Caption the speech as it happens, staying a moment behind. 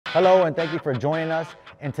Hello and thank you for joining us.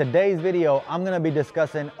 In today's video, I'm going to be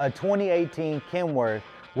discussing a 2018 Kenworth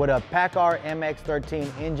with a Paccar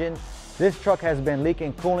MX13 engine. This truck has been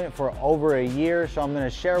leaking coolant for over a year, so I'm going to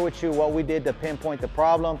share with you what we did to pinpoint the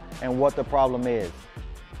problem and what the problem is.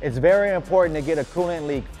 It's very important to get a coolant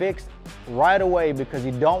leak fixed right away because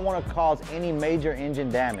you don't want to cause any major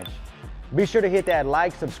engine damage. Be sure to hit that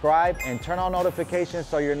like, subscribe, and turn on notifications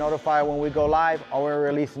so you're notified when we go live or when we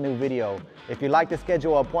release a new video. If you'd like to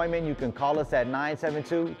schedule an appointment, you can call us at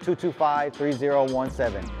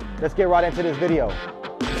 972-225-3017. Let's get right into this video.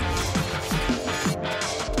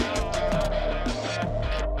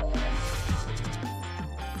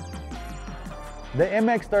 The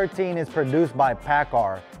MX13 is produced by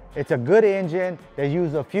Paccar. It's a good engine. They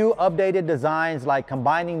use a few updated designs like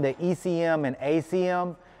combining the ECM and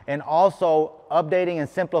ACM, and also updating and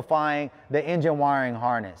simplifying the engine wiring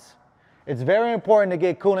harness. It's very important to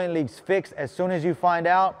get coolant leaks fixed as soon as you find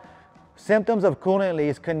out. Symptoms of coolant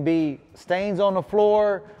leaks can be stains on the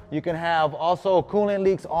floor. You can have also coolant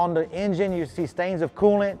leaks on the engine. You see stains of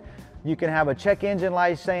coolant. You can have a check engine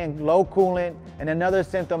light saying low coolant, and another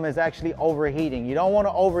symptom is actually overheating. You don't want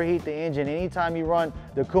to overheat the engine. Anytime you run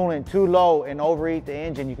the coolant too low and overheat the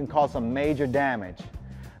engine, you can cause some major damage.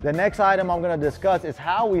 The next item I'm going to discuss is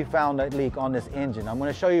how we found that leak on this engine. I'm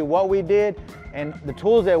going to show you what we did and the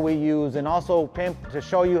tools that we use, and also to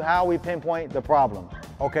show you how we pinpoint the problem.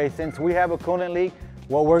 Okay, since we have a coolant leak,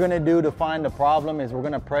 what we're going to do to find the problem is we're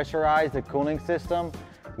going to pressurize the cooling system.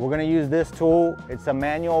 We're going to use this tool. It's a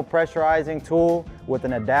manual pressurizing tool with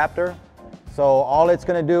an adapter. So all it's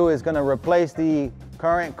going to do is going to replace the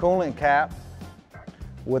current coolant cap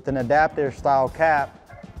with an adapter style cap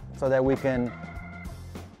so that we can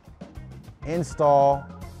install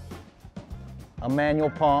a manual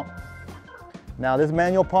pump. Now this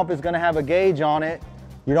manual pump is going to have a gauge on it.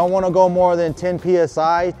 You don't want to go more than 10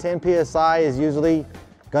 psi. 10 psi is usually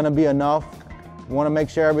going to be enough. You want to make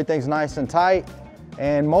sure everything's nice and tight.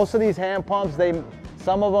 And most of these hand pumps,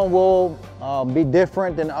 some of them will be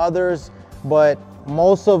different than others, but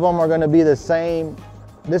most of them are going to be the same.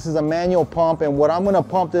 This is a manual pump, and what I'm going to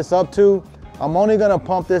pump this up to, I'm only going to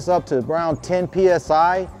pump this up to around 10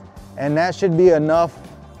 psi. And that should be enough.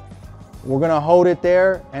 We're gonna hold it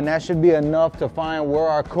there, and that should be enough to find where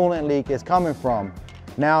our coolant leak is coming from.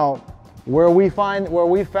 Now, where we found the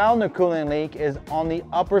coolant leak is on the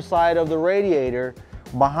upper side of the radiator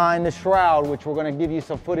behind the shroud, which we're gonna give you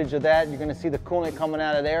some footage of that. You're gonna see the coolant coming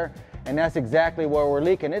out of there, and that's exactly where we're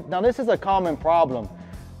leaking it. Now, this is a common problem.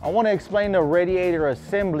 I wanna explain the radiator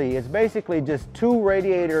assembly. It's basically just two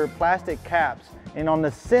radiator plastic caps, and on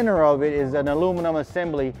the center of it is an aluminum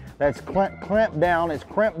assembly that's clamped down, it's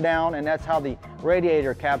crimped down, and that's how the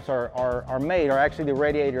radiator caps are made, or actually the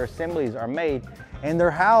radiator assemblies are made, and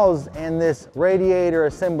they're housed in this radiator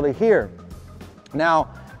assembly here. Now,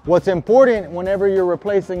 what's important whenever you're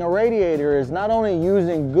replacing a radiator is not only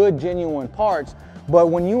using good, genuine parts, but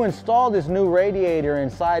when you install this new radiator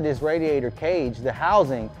inside this radiator cage, the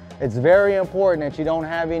housing, it's very important that you don't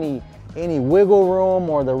have any wiggle room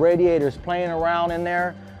or the radiators playing around in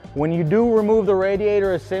there. When you do remove the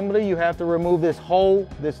radiator assembly, you have to remove this whole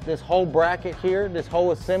bracket here, this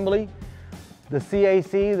whole assembly. The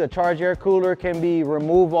CAC, the charge air cooler, can be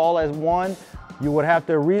removed all as one. You would have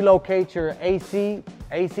to relocate your AC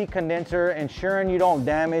condenser, ensuring you don't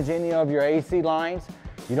damage any of your AC lines.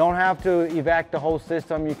 You don't have to evac the whole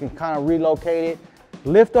system. You can kind of relocate it.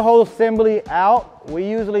 Lift the whole assembly out. We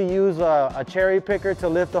usually use a cherry picker to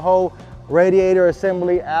lift the whole radiator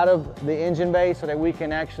assembly out of the engine bay so that we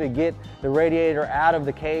can actually get the radiator out of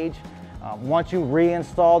the cage. Once you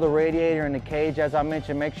reinstall the radiator in the cage, as I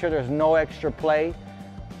mentioned, make sure there's no extra play.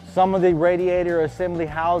 Some of the radiator assembly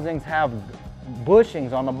housings have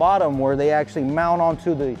bushings on the bottom where they actually mount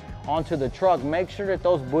onto the truck. Make sure that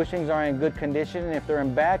those bushings are in good condition, and if they're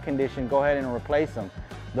in bad condition, go ahead and replace them.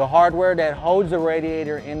 The hardware that holds the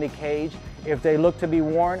radiator in the cage, if they look to be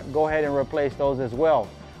worn, go ahead and replace those as well.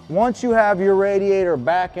 Once you have your radiator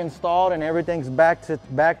back installed and everything's back to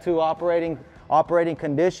operating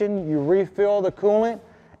condition, you refill the coolant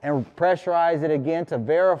and pressurize it again to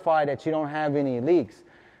verify that you don't have any leaks.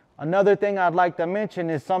 Another thing I'd like to mention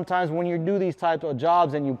is sometimes when you do these types of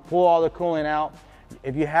jobs and you pull all the coolant out,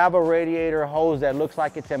 if you have a radiator hose that looks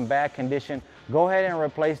like it's in bad condition, go ahead and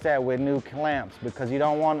replace that with new clamps, because you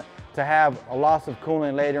don't want to have a loss of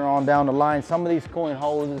coolant later on down the line. Some of these coolant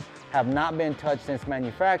hoses have not been touched since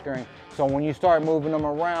manufacturing, so when you start moving them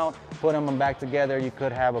around, putting them back together, you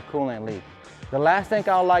could have a coolant leak. The last thing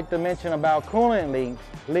I'd like to mention about coolant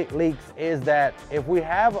leaks is that if you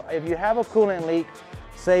have a coolant leak,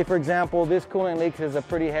 say for example, this coolant leak is a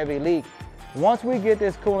pretty heavy leak, Once we get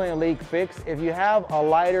this coolant leak fixed, if you have a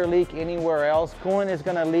lighter leak anywhere else, coolant is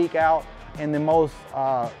gonna leak out in the most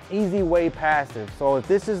easy way passive. So if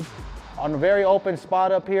this is on a very open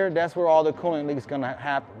spot up here, that's where all the coolant leaks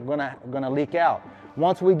gonna leak out.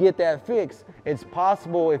 Once we get that fixed, it's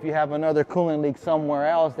possible if you have another coolant leak somewhere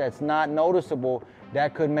else that's not noticeable,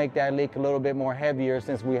 that could make that leak a little bit more heavier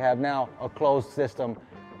since we have now a closed system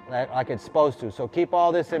like it's supposed to. So keep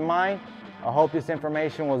all this in mind. I hope this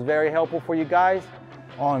information was very helpful for you guys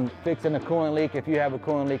on fixing a coolant leak if you have a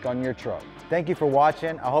coolant leak on your truck. Thank you for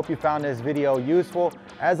watching. I hope you found this video useful.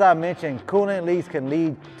 As I mentioned, coolant leaks can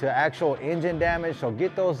lead to actual engine damage, so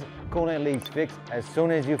get those coolant leaks fixed as soon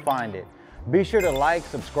as you find it. Be sure to like,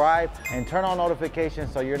 subscribe, and turn on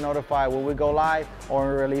notifications so you're notified when we go live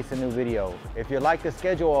or release a new video. If you'd like to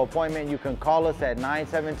schedule an appointment, you can call us at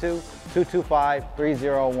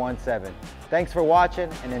 972-225-3017. Thanks for watching,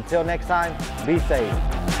 and until next time, be safe.